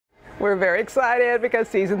We're very excited because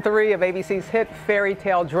season 3 of ABC's hit fairy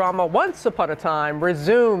tale drama Once Upon a Time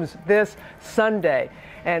resumes this Sunday.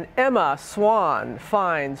 And Emma Swan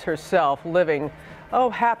finds herself living,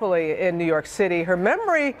 happily in New York City. Her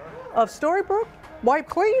memory of Storybrooke wiped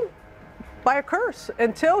clean by a curse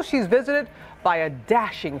until she's visited by a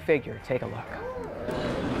dashing figure. Take a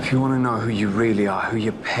look. If you want to know who you really are, who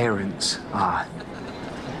your parents are,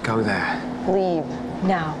 go there. Leave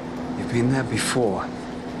now. You've been there before.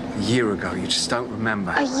 A year ago, you just don't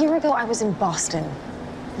remember. A year ago, I was in Boston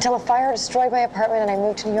until a fire destroyed my apartment and I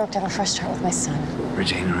moved to New York to have a fresh start with my son.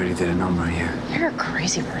 Regina really did a number on you. You're a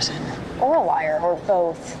crazy person. Or a liar, or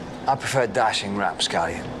both. I prefer dashing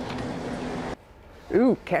rapscallion.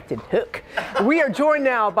 Ooh, Captain Hook. We are joined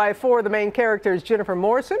now by 4 of the main characters. Jennifer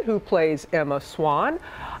Morrison, who plays Emma Swan.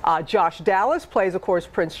 Josh Dallas plays, of course,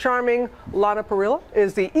 Prince Charming. Lana Parrilla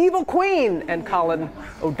is the evil queen. And Colin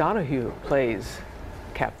O'Donoghue plays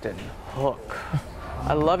Captain Hook.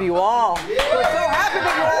 I love you all. We're so happy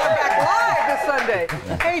that you all are back live this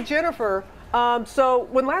Sunday. Hey, Jennifer. So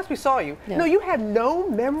when last we saw you, no, you had no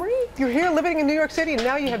memory? You're here living in New York City and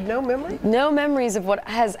now you have no memory? No memories of what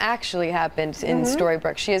has actually happened in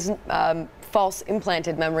Storybrooke. She has false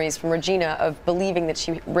implanted memories from Regina of believing that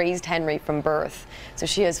she raised Henry from birth. So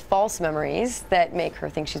she has false memories that make her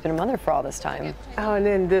think she's been a mother for all this time. Oh, and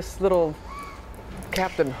then this little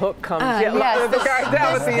Captain Hook comes yes, the guy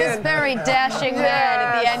down at the this end. very dashing man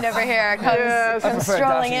at the end over here comes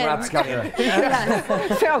strolling in.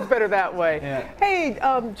 Sounds better that way. Yeah. Hey,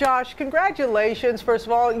 Josh, congratulations. First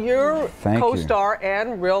of all, your co-star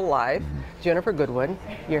and real life, Jennifer Goodwin.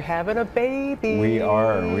 You're having a baby. We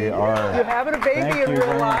are. You're having a baby in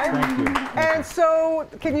real life. Thank you. And so,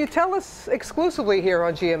 can you tell us exclusively here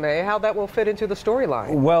on GMA how that will fit into the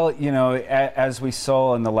storyline? Well, you know, as we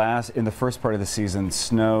saw in the first part of the season,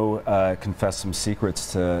 Snow confessed some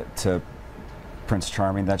secrets to Prince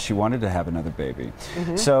Charming that she wanted to have another baby.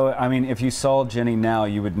 So, I mean, if you saw Jenny now,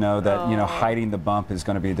 you would know that you know, hiding the bump is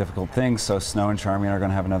going to be a difficult thing. So Snow and Charming are going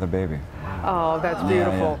to have another baby. Oh, that's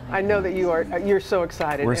beautiful. Yeah. I know that you're so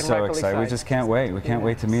excited. We're so excited. We just can't wait. We can't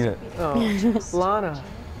wait to meet it. Oh. Lana,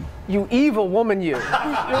 you evil woman, you.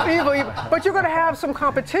 You're evil. But you're going to have some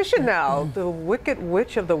competition now. The Wicked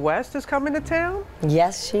Witch of the West is coming to town?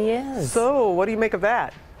 Yes, she is. So, what do you make of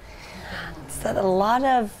that? It's a lot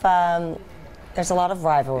of, there's a lot of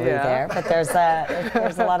rivalry there, but there's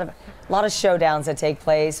a lot of showdowns that take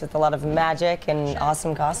place with a lot of magic and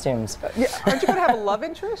awesome costumes. Aren't you going to have a love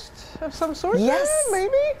interest of some sort? Yes.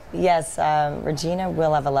 Maybe? Yes, Regina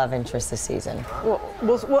will have a love interest this season.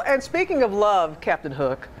 Well, and speaking of love, Captain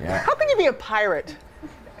Hook, how can you be a pirate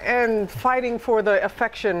and fighting for the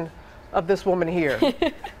affection of this woman here?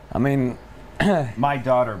 I mean, my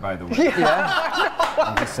daughter, by the way.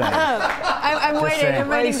 I'm just saying. I'm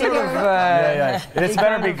waiting to hear. It's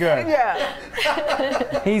better be good.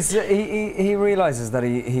 he realizes that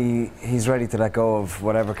he's ready to let go of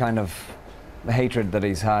whatever kind of hatred that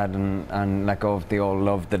he's had and let go of the old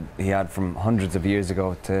love that he had from hundreds of years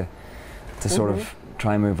ago to sort of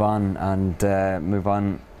try and move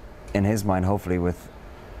on in his mind, hopefully with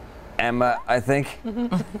Emma, I think. We'll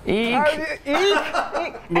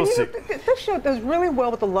see. This show does really well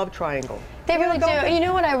with the love triangle. They really do. You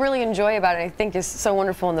know what I really enjoy about it, I think is so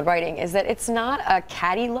wonderful in the writing, is that it's not a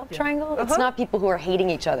catty love triangle. It's not people who are hating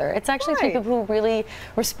each other. It's actually people who really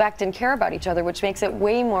respect and care about each other, which makes it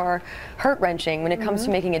way more heart-wrenching when it comes to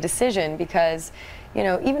making a decision, because you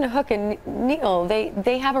know, even Hook and Neil,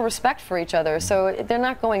 they have a respect for each other, so they're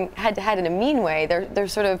not going head-to-head in a mean way. They're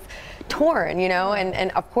sort of torn, you know,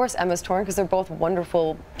 and of course Emma's torn because they're both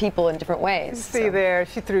wonderful people in different ways. See there,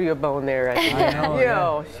 she threw you a bone there. I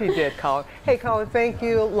know, she did, Colin. Hey, Colin, thank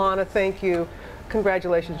you. Lana, thank you.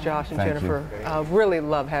 Congratulations, Josh and Jennifer. Really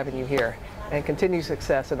love having you here. And continued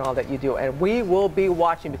success in all that you do. And we will be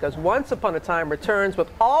watching because Once Upon a Time returns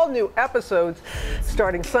with all new episodes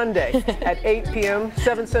starting Sunday at 8 p.m.,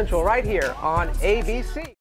 7 Central, right here on ABC.